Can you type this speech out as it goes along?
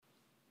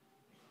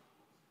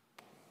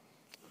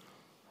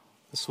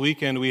This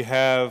weekend we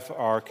have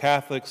our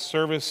Catholic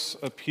Service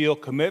Appeal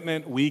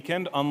Commitment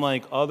Weekend.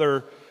 Unlike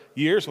other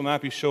years, we'll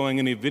not be showing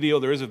any video.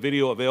 There is a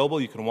video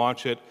available. You can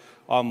watch it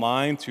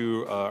online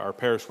through our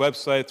parish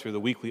website, through the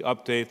weekly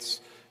updates,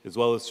 as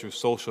well as through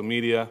social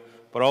media.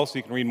 But also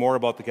you can read more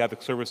about the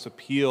Catholic Service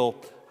Appeal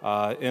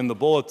in the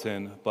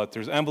bulletin. But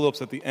there's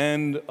envelopes at the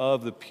end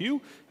of the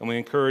pew, and we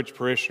encourage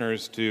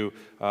parishioners to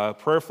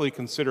prayerfully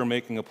consider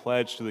making a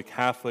pledge to the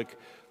Catholic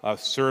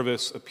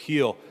Service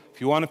Appeal. If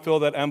you want to fill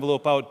that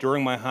envelope out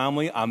during my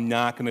homily, I'm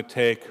not going to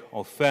take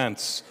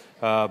offense,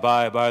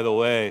 by the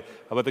way.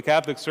 But the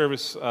Catholic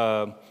Service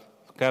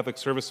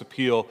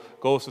Appeal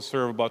goes to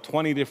serve about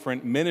 20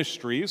 different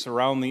ministries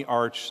around the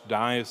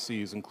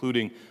Archdiocese,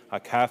 including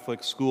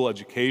Catholic school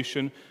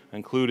education,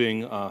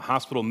 including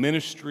hospital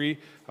ministry,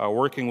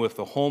 working with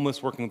the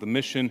homeless, working with the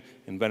mission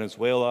in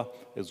Venezuela,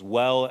 as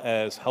well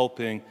as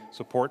helping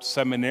support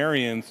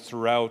seminarians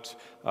throughout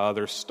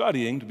their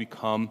studying to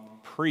become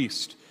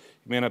priests.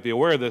 You may not be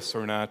aware of this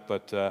or not,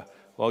 but,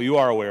 well, you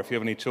are aware. If you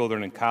have any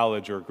children in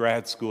college or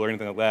grad school or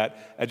anything like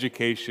that,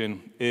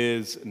 education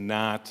is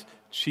not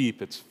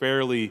cheap. It's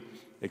fairly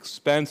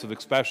expensive,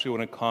 especially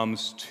when it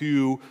comes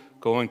to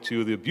going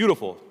to the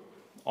beautiful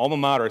alma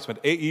mater. I spent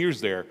 8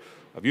 years there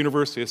of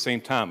University of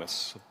St.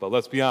 Thomas. But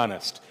let's be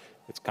honest,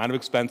 it's kind of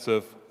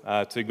expensive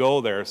to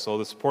go there. So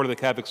the support of the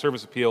Catholic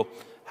Service Appeal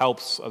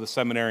helps the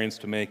seminarians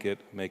to make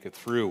it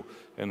through.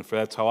 And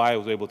that's how I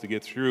was able to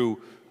get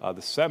through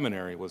the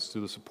seminary, was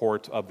through the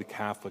support of the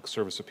Catholic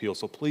Service Appeal.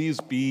 So please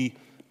be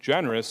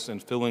generous in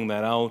filling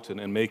that out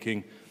and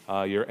making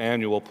your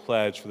annual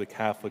pledge for the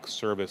Catholic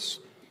Service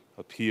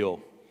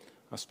Appeal.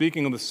 Now,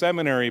 speaking of the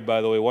seminary,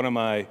 by the way, one of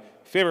my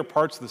favorite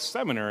parts of the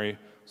seminary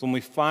is when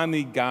we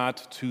finally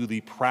got to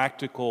the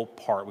practical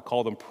part. We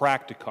call them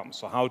practicums,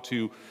 so how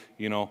to,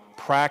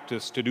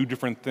 practice to do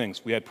different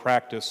things. We had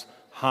practice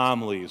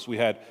homilies. We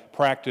had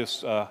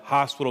practice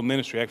hospital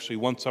ministry. Actually,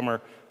 one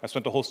summer, I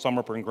spent the whole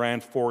summer in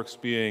Grand Forks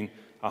being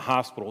a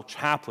hospital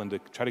chaplain to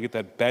try to get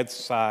that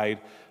bedside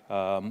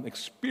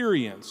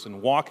experience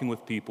and walking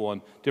with people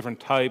on different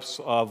types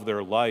of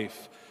their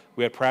life.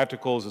 We had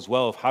practicals as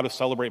well of how to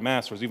celebrate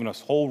Mass. There was even a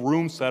whole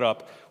room set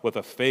up with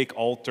a fake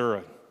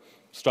altar,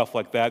 stuff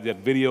like that. You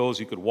had videos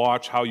you could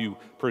watch how you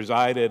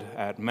presided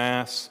at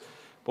Mass.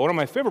 But one of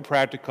my favorite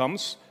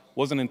practicums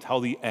wasn't until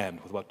the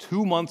end. With about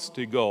 2 months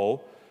to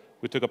go,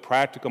 we took a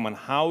practicum on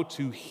how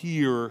to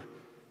hear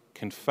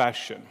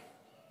confession.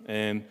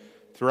 And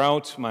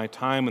throughout my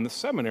time in the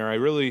seminary, I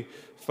really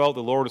felt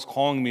the Lord was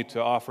calling me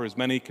to offer as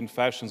many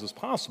confessions as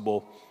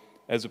possible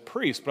as a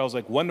priest. But I was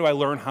like, when do I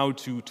learn how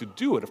to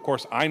do it? Of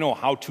course, I know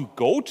how to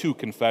go to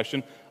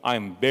confession.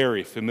 I'm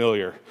very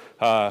familiar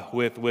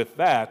with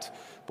that.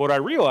 But what I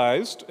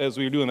realized as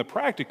we were doing the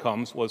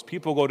practicums was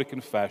people go to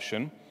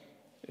confession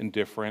in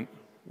different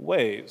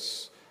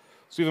ways.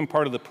 So even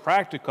part of the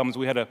practicums,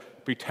 we had to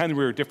pretend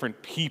we were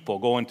different people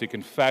going to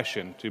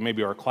confession to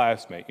maybe our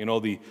classmate.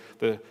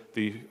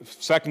 The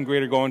second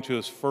grader going to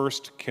his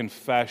first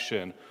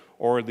confession,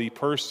 or the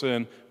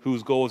person who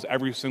goes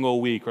every single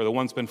week, or the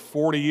one that's been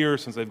 40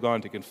 years since they've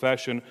gone to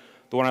confession.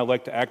 The one I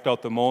liked to act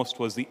out the most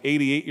was the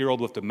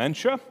 88-year-old with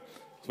dementia.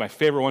 It's my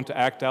favorite one to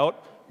act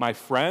out. My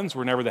friends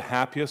were never the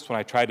happiest when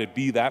I tried to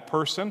be that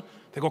person.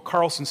 They go,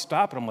 "Carlson,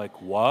 stop." And I'm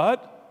like,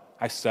 "What?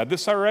 I said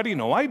this already?"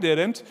 "No, I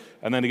didn't."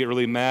 And then they get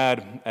really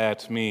mad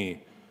at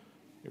me.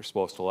 You're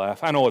supposed to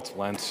laugh. I know it's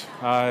Lent.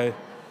 I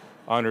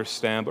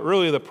understand. But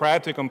really the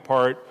practicum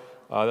part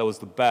that was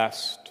the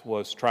best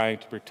was trying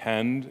to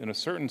pretend, in a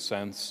certain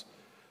sense,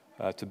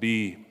 to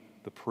be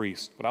the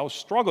priest. But I was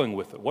struggling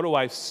with it. What do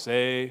I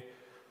say?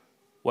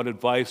 What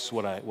advice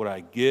would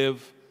I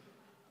give?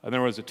 And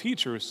there was a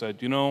teacher who said,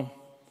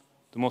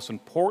 the most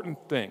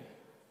important thing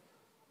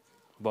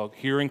about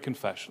hearing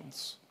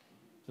confessions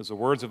is the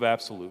words of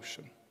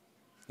absolution.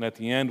 And at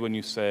the end, when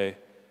you say,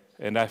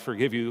 "And I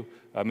forgive you,"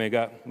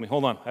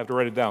 hold on, I have to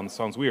write it down. This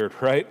sounds weird,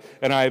 right?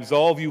 "And I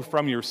absolve you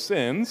from your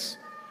sins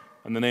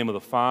in the name of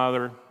the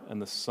Father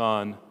and the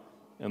Son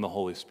and the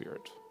Holy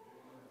Spirit."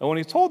 And when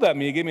he told that to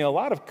me, it gave me a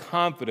lot of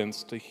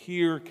confidence to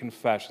hear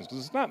confessions,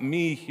 because it's not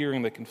me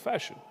hearing the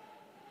confession.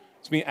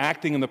 It's me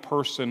acting in the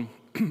person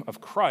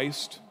of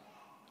Christ,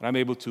 and I'm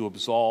able to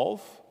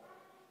absolve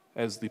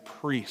as the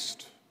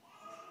priest,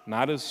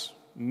 not as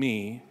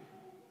me,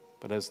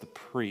 but as the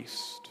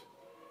priest.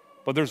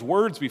 But there's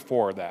words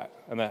before that,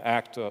 and that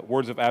act,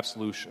 words of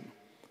absolution.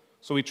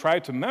 So we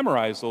tried to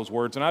memorize those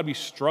words, and I'd be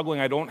struggling.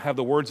 I don't have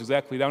the words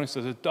exactly down. He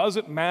says, "It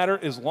doesn't matter.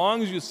 As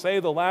long as you say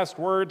the last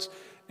words,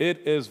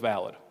 it is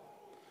valid."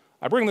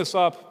 I bring this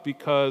up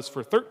because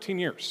for 13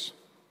 years,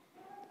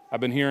 I've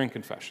been hearing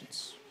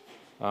confessions.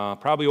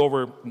 Probably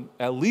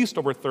at least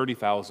over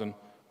 30,000.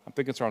 I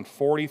think it's around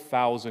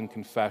 40,000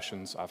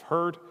 confessions I've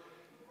heard,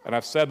 and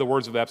I've said the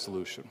words of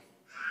absolution.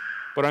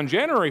 But on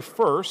January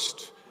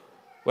 1st,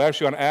 well,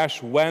 actually on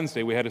Ash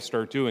Wednesday, we had to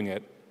start doing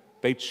it.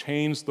 They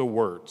changed the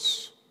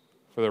words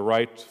for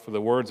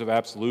the words of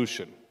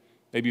absolution.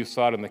 Maybe you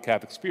saw it in the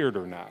Catholic Spirit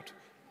or not.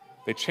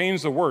 They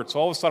changed the words. So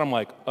all of a sudden I'm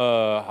like,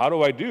 how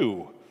do I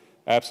do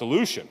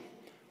absolution?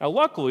 Now,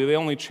 luckily, they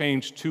only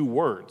changed 2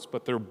 words,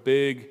 but they're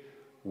big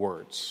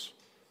words.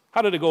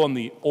 How did it go in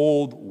the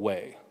old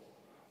way?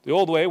 The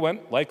old way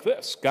went like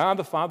this. God,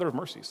 the Father of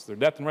mercies, through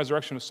death and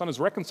resurrection of His Son, has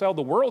reconciled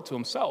the world to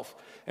Himself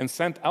and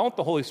sent out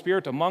the Holy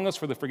Spirit among us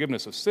for the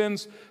forgiveness of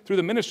sins. Through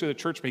the ministry of the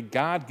church, may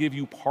God give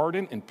you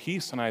pardon and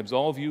peace, and I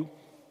absolve you.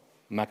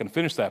 I'm not going to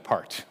finish that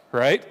part,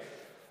 right?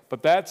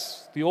 But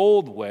that's the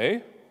old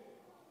way.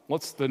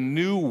 What's the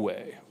new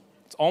way?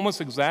 It's almost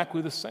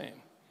exactly the same.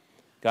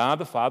 God,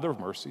 the Father of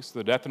mercies,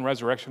 through the death and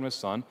resurrection of His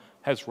Son,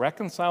 has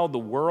reconciled the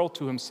world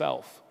to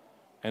Himself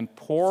and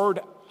poured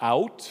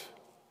out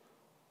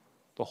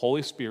the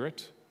Holy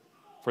Spirit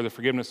for the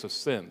forgiveness of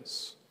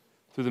sins.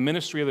 Through the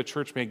ministry of the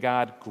church, may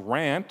God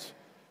grant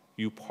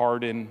you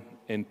pardon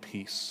and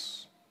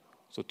peace.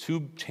 So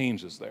 2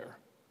 changes there.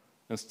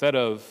 Instead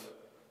of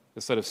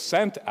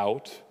sent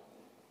out,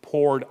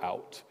 poured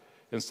out.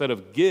 Instead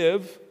of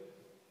give,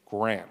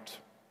 grant.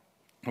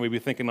 And we'd be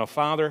thinking, now,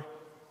 Father,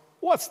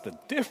 what's the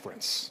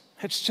difference?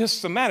 It's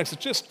just semantics.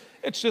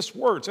 It's just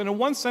words. And in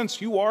one sense,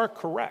 you are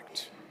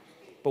correct.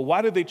 But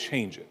why did they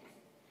change it?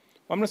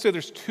 Well, I'm going to say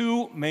there's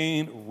 2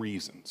 main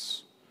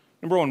reasons.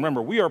 Number one,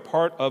 remember, we are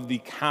part of the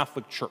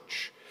Catholic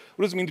Church.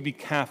 What does it mean to be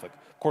Catholic?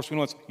 Of course, we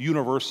know it's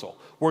universal.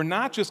 We're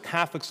not just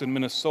Catholics in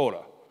Minnesota,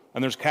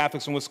 and there's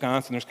Catholics in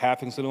Wisconsin, there's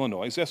Catholics in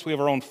Illinois. Yes, we have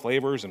our own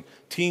flavors and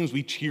teams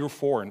we cheer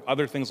for and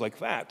other things like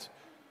that.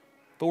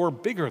 But we're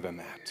bigger than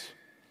that.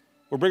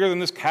 We're bigger than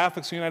this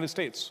Catholics in the United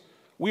States.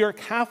 We are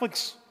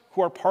Catholics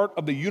who are part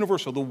of the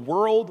universal, the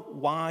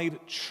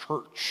worldwide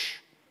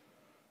church.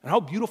 And how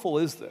beautiful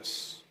is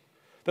this?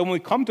 That when we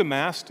come to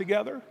Mass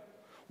together,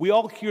 we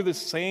all hear the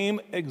same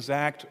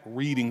exact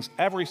readings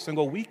every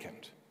single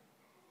weekend.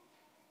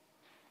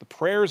 The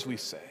prayers we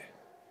say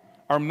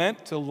are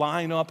meant to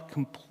line up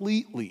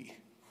completely.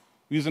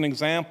 We use an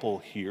example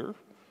here,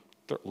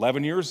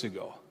 11 years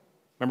ago.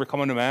 Remember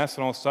coming to Mass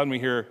and all of a sudden we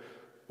hear,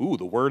 ooh,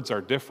 the words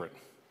are different.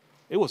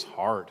 It was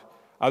hard.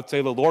 I would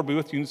say, the Lord be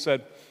with you, and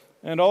said,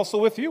 and also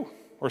with you.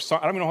 Or so,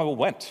 I don't even know how it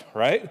went,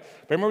 right?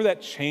 But remember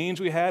that change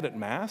we had at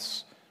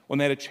Mass? When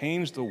they had to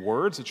change the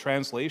words, the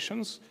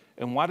translations?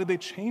 And why did they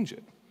change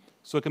it?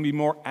 So it can be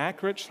more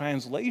accurate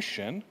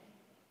translation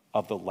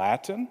of the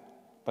Latin,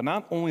 but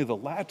not only the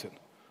Latin,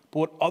 but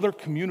what other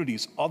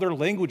communities, other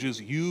languages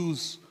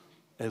use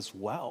as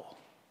well.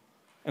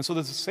 And so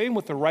it's the same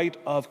with the rite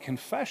of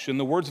confession,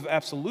 the words of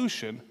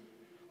absolution.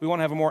 We want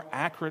to have a more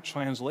accurate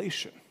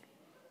translation.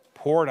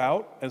 Poured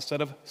out instead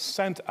of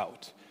sent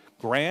out.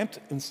 Grant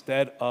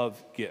instead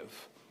of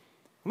give.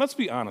 And let's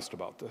be honest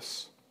about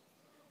this.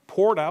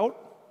 Poured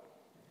out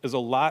is a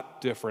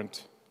lot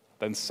different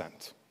than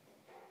sent,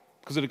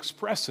 because it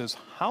expresses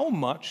how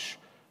much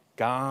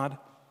God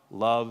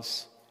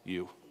loves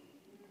you,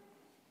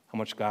 how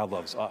much God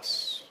loves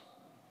us.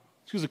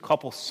 Let's use a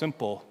couple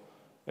simple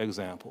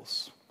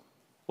examples.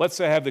 Let's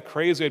say I have the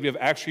crazy idea of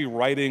actually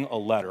writing a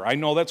letter. I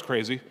know that's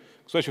crazy,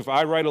 especially if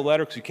I write a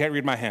letter, because you can't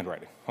read my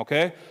handwriting,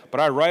 okay? But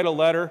I write a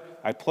letter,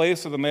 I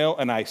place it in the mail,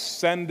 and I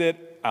send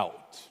it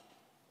out.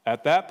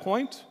 At that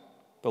point,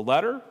 the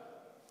letter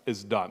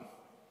is done.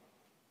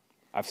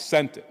 I've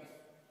sent it.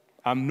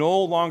 I'm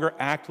no longer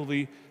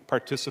actively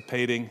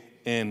participating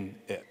in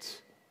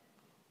it.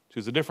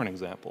 Choose a different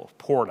example of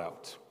poured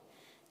out.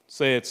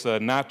 Say it's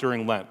not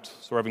during Lent,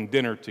 so we're having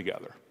dinner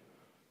together.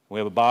 We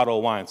have a bottle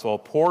of wine, so I'll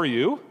pour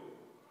you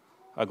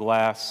a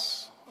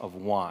glass of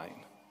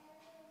wine.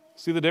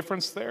 See the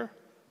difference there?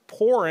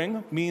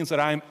 Pouring means that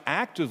I'm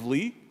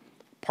actively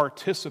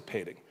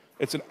participating.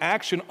 It's an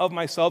action of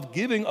myself,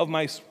 giving of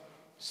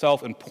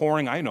myself, and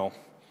pouring, I know,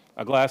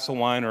 a glass of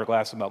wine or a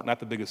glass of milk, not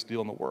the biggest deal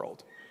in the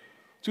world.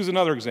 Choose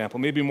another example,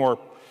 maybe more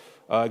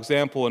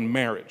example in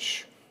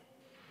marriage.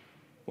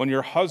 When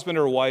your husband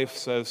or wife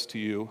says to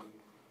you,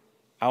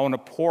 I want to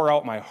pour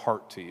out my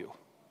heart to you.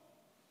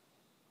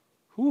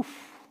 Oof,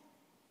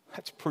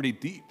 that's pretty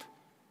deep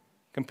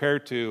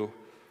compared to,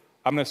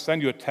 I'm going to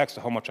send you a text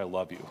of how much I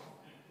love you.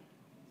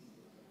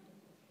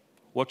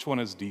 Which one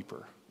is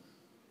deeper?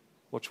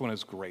 Which one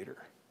is greater?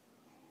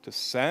 To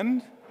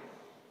send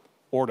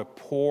or to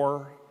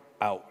pour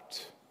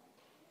out?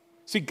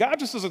 See, God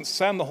just doesn't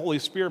send the Holy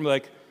Spirit and be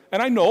like,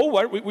 and I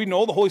know, we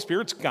know the Holy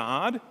Spirit's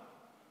God,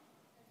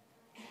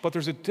 but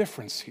there's a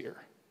difference here.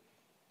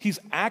 He's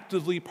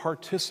actively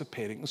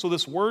participating. So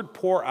this word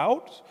pour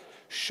out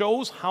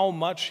shows how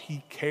much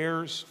He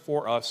cares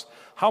for us,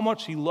 how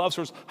much He loves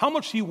us, how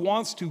much He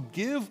wants to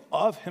give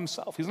of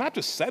Himself. He's not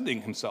just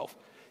sending Himself.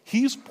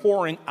 He's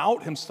pouring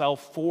out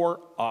Himself for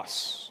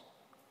us.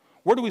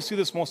 Where do we see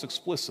this most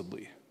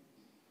explicitly?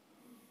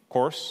 Of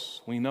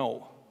course, we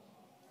know.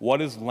 What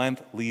is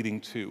Lent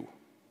leading to?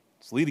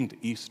 It's leading to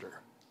Easter.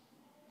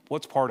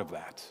 What's part of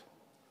that?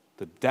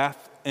 The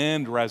death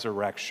and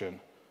resurrection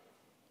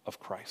of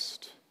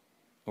Christ.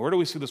 And where do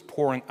we see this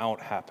pouring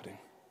out happening?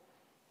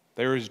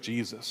 There is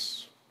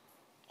Jesus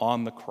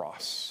on the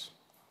cross.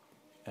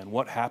 And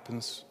what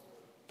happens?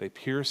 They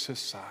pierce His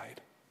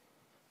side,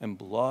 and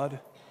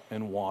blood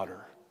and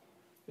water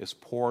is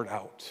poured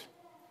out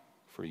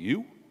for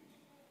you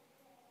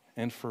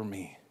and for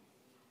me.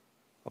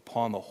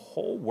 upon the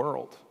whole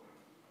world,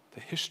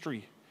 the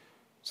history,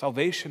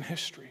 salvation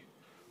history,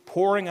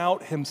 pouring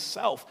out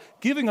himself,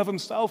 giving of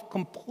himself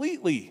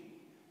completely,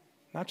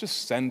 not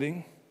just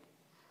sending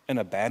and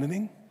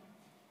abandoning,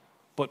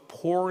 but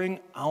pouring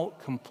out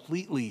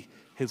completely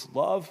his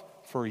love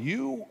for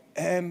you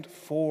and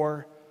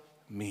for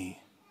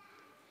me.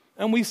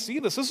 And we see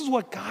this. This is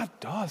what God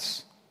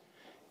does.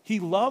 He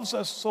loves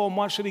us so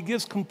much that he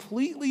gives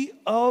completely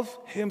of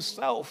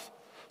himself.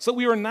 So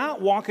we are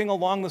not walking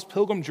along this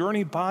pilgrim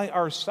journey by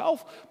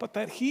ourselves, but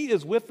that he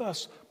is with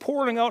us,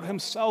 pouring out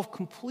himself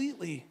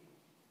completely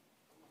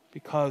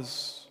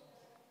because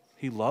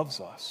he loves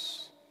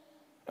us.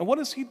 And what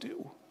does he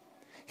do?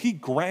 He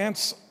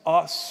grants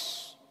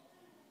us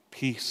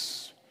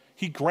peace.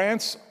 He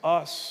grants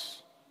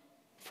us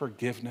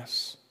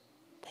forgiveness,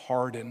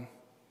 pardon.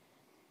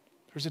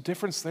 There's a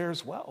difference there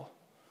as well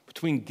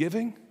between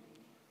giving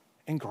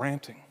and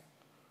granting.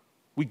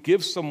 We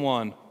give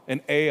someone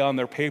an A on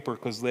their paper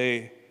because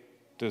they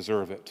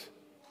deserve it.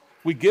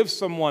 We give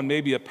someone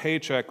maybe a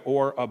paycheck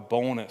or a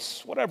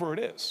bonus, whatever it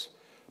is.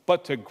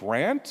 But to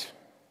grant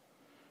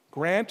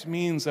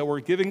means that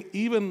we're giving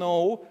even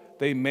though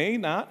they may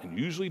not, and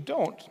usually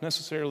don't,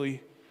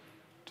 necessarily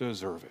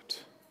deserve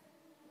it.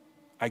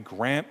 I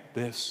grant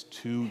this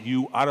to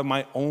you out of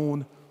my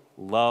own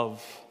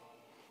love,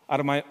 out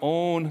of my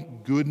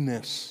own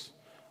goodness.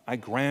 I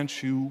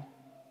grant you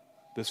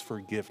this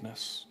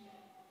forgiveness.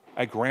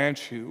 I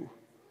grant you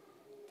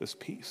this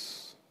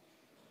peace.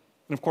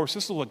 And of course,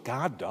 this is what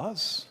God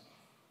does.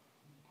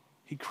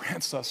 He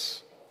grants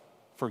us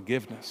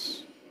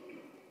forgiveness.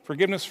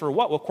 Forgiveness for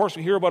what? Well, of course,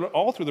 we hear about it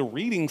all through the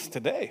readings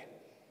today.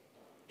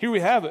 Here we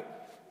have it.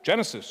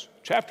 Genesis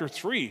chapter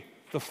 3,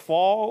 the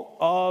fall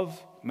of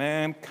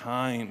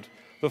mankind,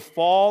 the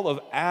fall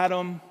of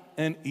Adam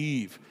and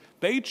Eve.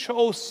 They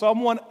chose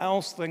someone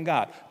else than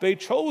God. They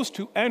chose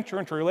to enter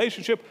into a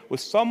relationship with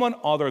someone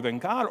other than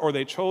God, or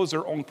they chose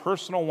their own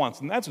personal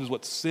wants. And that's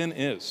what sin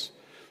is,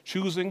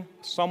 choosing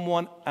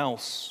someone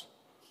else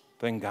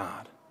than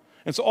God.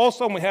 And so all of a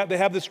sudden they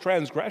have this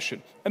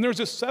transgression. And there's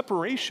this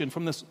separation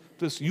from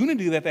this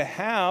unity that they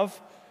have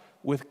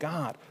with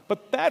God.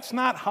 But that's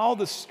not how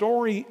the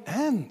story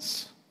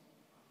ends.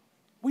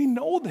 We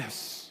know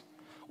this.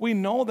 We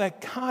know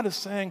that God is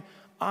saying,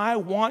 I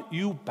want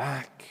you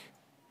back.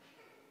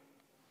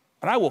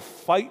 And I will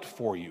fight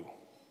for you.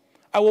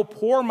 I will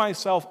pour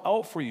myself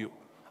out for you.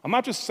 I'm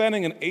not just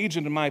sending an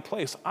agent in my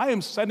place. I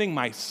am sending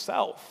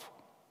myself.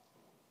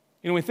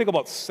 You know, when we think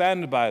about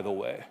send, by the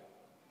way,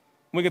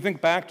 we can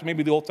think back to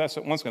maybe the Old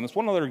Testament once again. There's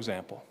one other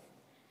example.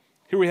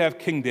 Here we have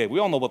King David. We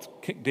all know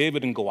about King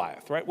David and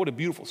Goliath, right? What a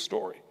beautiful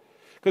story.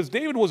 Because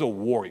David was a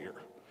warrior.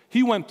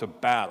 He went to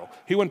battle.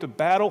 He went to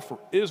battle for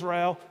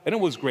Israel, and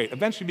it was great.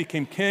 Eventually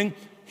became king.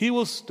 He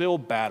was still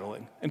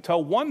battling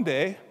until one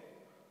day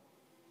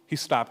he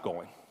stopped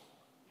going.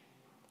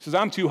 He says,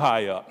 I'm too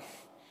high up.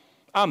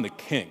 I'm the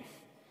king.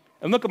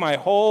 And look at my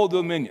whole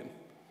dominion.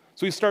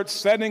 So he starts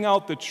sending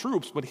out the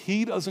troops, but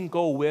he doesn't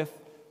go with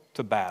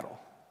to battle.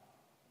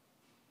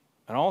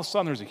 And all of a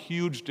sudden, there's a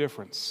huge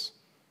difference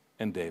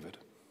in David.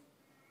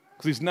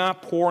 Because he's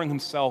not pouring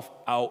himself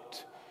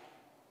out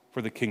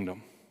for the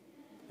kingdom.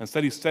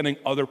 Instead, he's sending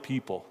other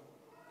people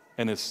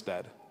in his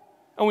stead.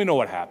 And we know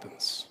what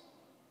happens.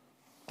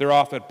 They're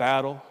off at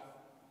battle.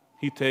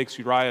 He takes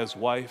Uriah's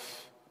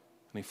wife,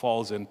 and he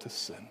falls into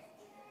sin.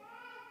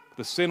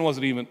 The sin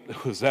wasn't even,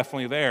 it was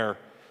definitely there,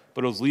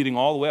 but it was leading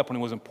all the way up when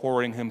he wasn't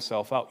pouring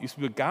himself out. You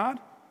see, but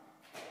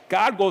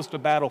God goes to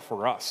battle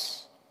for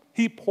us.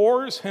 He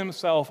pours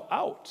himself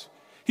out.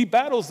 He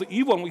battles the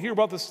evil, and we hear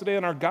about this today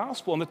in our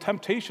gospel, and the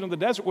temptation of the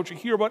desert, which we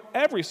hear about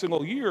every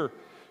single year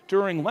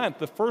during Lent.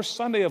 The first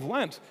Sunday of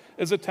Lent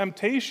is a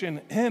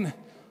temptation in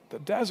the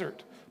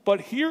desert.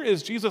 But here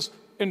is Jesus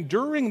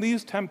enduring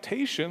these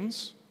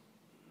temptations,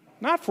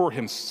 not for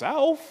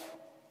himself,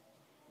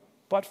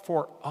 but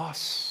for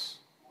us.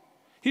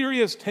 Here he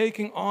is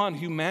taking on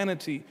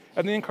humanity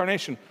and the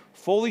incarnation,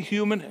 fully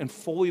human and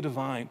fully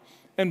divine,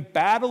 and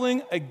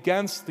battling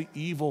against the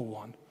evil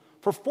one.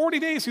 For 40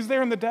 days, he's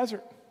there in the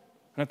desert.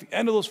 And at the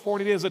end of those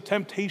 40 days, a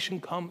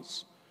temptation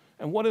comes.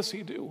 And what does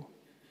he do?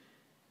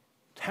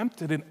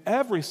 Tempted in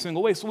every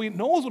single way. So he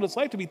knows what it's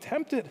like to be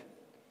tempted.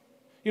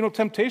 You know,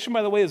 temptation,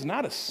 by the way, is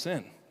not a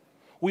sin.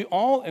 We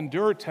all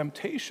endure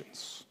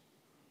temptations.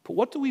 But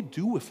what do we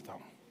do with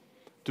them?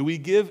 Do we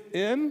give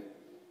in?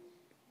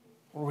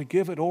 Or we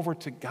give it over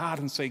to God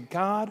and say,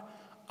 God,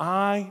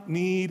 I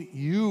need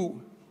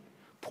you.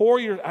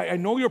 I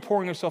know you're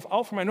pouring yourself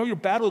out for me. I know you're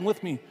battling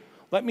with me.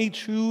 Let me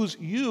choose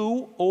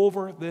you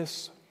over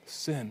this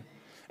sin.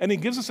 And he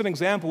gives us an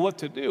example of what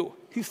to do.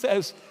 He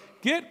says,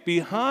 get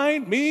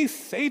behind me,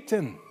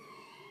 Satan.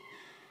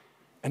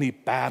 And he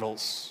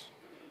battles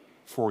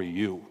for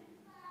you,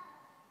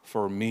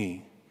 for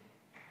me,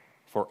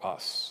 for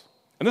us.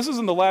 And this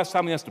isn't the last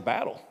time he has to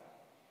battle.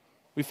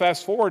 We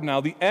fast forward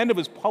now, the end of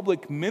his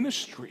public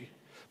ministry.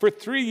 For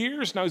 3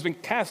 years now, he's been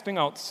casting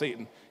out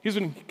Satan. He's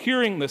been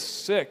curing the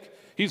sick.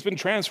 He's been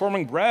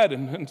transforming bread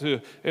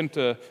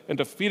into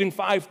feeding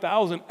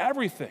 5,000,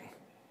 everything.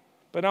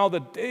 But now the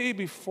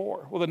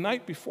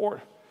night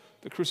before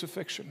the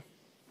crucifixion,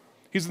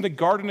 he's in the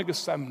Garden of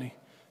Gethsemane,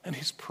 and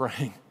he's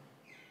praying,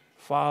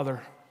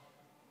 Father,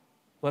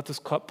 let this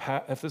cup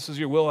pass. If this is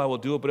your will, I will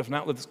do it, but if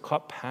not, let this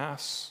cup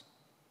pass.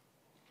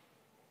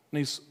 And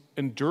he's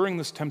enduring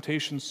this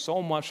temptation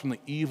so much from the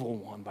evil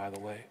one, by the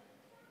way,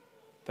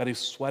 that he's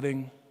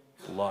sweating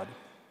blood.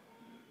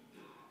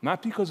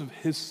 Not because of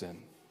his sin,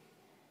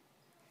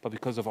 but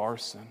because of our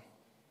sin.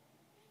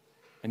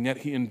 And yet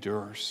he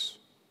endures.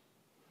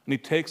 And he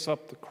takes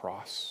up the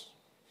cross.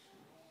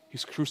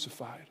 He's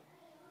crucified.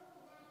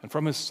 And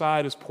from his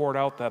side is poured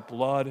out that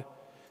blood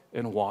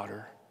and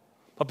water.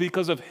 But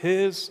because of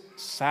his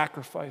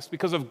sacrifice,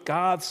 because of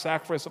God's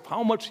sacrifice, of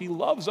how much he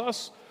loves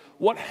us,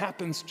 what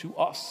happens to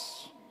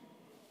us?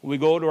 We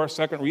go to our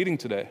second reading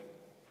today,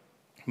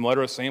 from the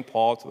letter of St.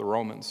 Paul to the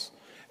Romans.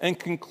 In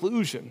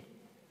conclusion,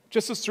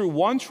 just as through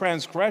one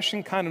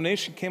transgression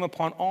condemnation came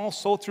upon all,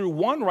 so through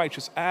one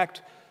righteous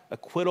act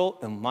acquittal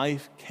and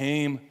life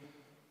came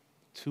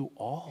to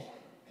all.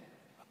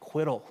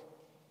 Acquittal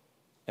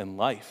and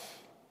life.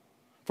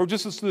 For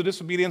just as through the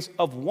disobedience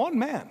of one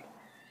man,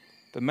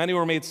 the many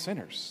were made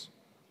sinners,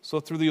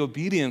 so through the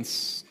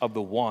obedience of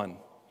the one,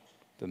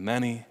 the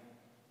many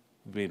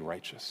were made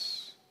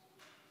righteous.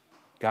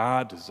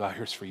 God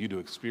desires for you to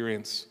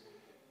experience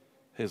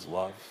his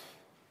love.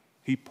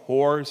 He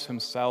pours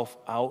himself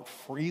out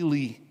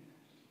freely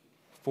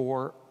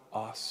for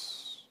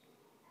us.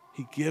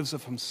 He gives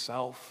of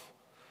himself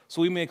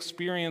so we may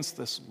experience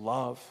this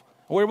love.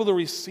 And we're able to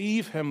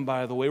receive him,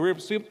 by the way. We're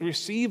able to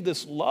receive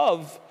this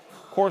love,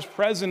 of course,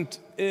 present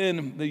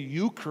in the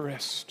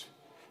Eucharist,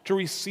 to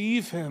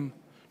receive him,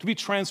 to be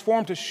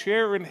transformed, to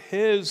share in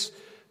his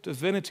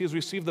divinity as we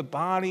receive the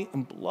body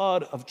and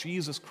blood of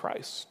Jesus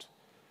Christ.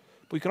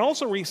 But we can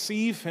also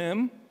receive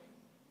him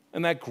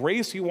and that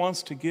grace he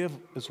wants to give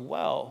as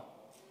well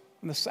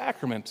in the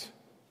sacrament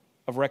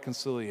of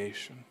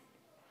reconciliation,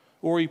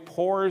 where he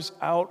pours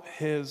out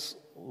his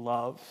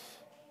love.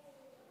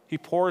 He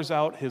pours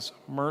out his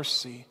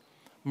mercy.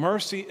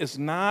 Mercy is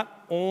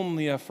not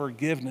only a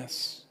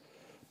forgiveness,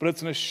 but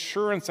it's an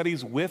assurance that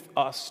he's with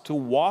us, to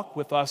walk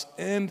with us,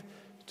 and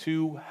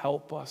to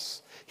help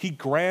us. He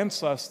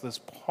grants us this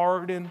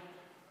pardon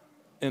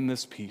and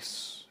this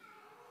peace.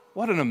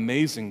 What an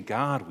amazing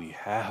God we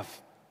have.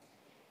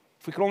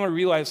 If we could only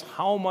realize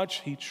how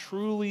much he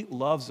truly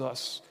loves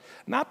us,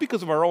 not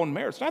because of our own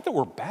merits, not that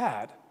we're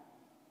bad,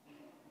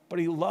 but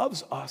he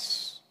loves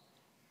us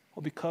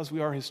because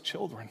we are his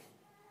children.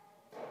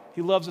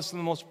 He loves us in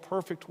the most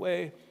perfect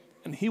way,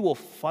 and he will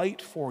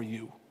fight for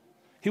you.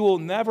 He will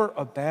never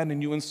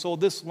abandon you. And so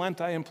this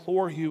Lent, I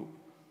implore you,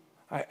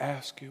 I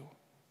ask you,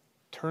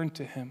 turn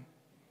to him.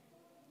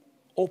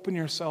 Open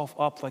yourself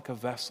up like a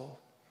vessel.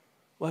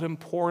 Let him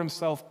pour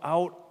himself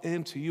out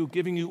into you,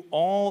 giving you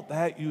all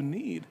that you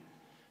need.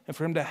 And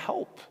for him to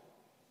help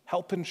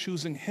in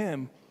choosing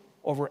him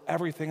over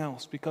everything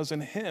else. Because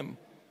in him,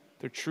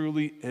 there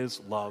truly is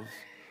love.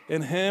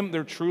 In him,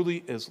 there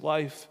truly is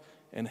life.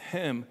 In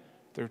him,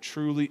 there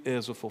truly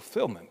is a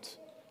fulfillment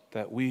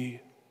that we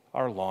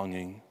are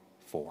longing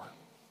for.